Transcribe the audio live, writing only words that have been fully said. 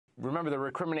remember, the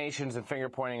recriminations and finger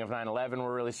pointing of 9/11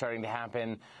 were really starting to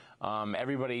happen.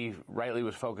 Everybody rightly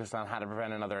was focused on how to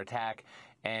prevent another attack,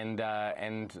 and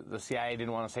the CIA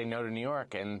didn't want to say no to New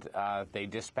York, and they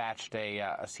dispatched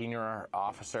a senior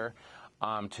officer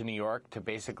to New York to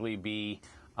basically be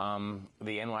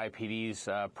the NYPD's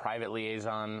private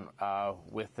liaison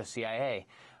with the CIA.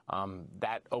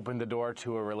 That opened the door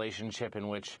to a relationship in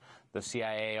which the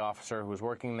CIA officer who was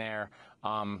working there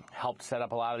helped set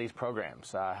up a lot of these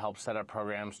programs, helped set up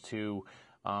programs to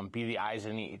be the eyes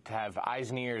and to have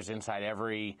eyes and ears inside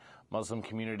every Muslim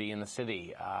community in the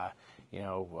city.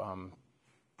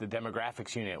 The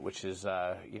demographics unit, which is,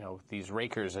 these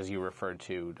rakers, as you referred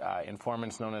to,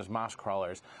 informants known as mosque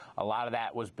crawlers. A lot of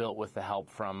that was built with the help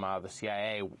from the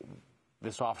CIA,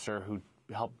 this officer who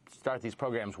helped start these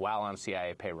programs while on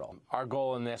CIA payroll. Our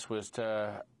goal in this was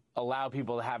to allow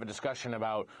people to have a discussion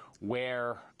about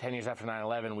where, 10 years after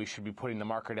 9/11, we should be putting the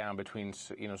marker down between,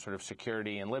 sort of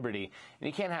security and liberty. And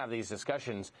you can't have these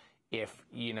discussions if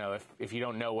you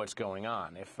don't know what's going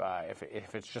on, if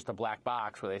it's just a black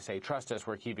box where they say, trust us,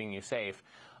 we're keeping you safe.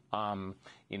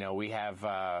 We have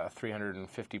a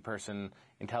 350-person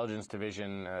intelligence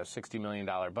division, a $60 million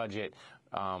budget.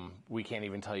 We can't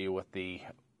even tell you what the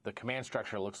command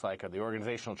structure looks like, or the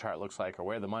organizational chart looks like, or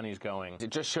where the money's going. It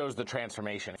just shows the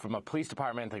transformation from a police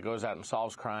department that goes out and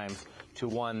solves crimes to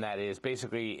one that is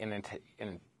basically an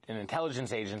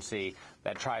intelligence agency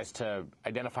that tries to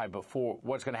identify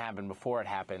what's going to happen before it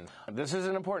happens. This is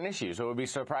an important issue, so it would be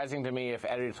surprising to me if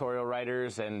editorial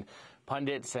writers and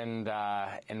pundits and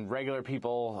regular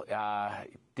people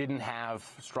didn't have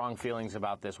strong feelings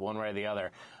about this one way or the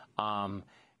other.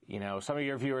 Some of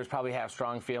your viewers probably have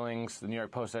strong feelings. The New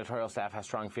York Post editorial staff has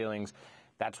strong feelings.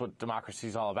 That's what democracy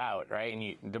is all about, right?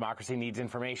 And democracy needs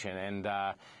information,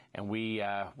 and we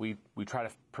try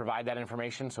to provide that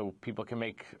information so people can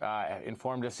make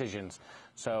informed decisions.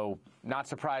 So, not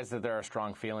surprised that there are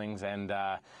strong feelings. And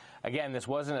again, this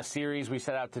wasn't a series we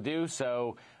set out to do.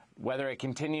 So, whether it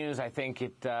continues, I think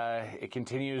it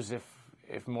continues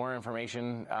if more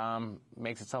information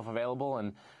makes itself available,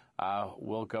 and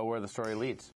we'll go where the story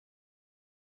leads.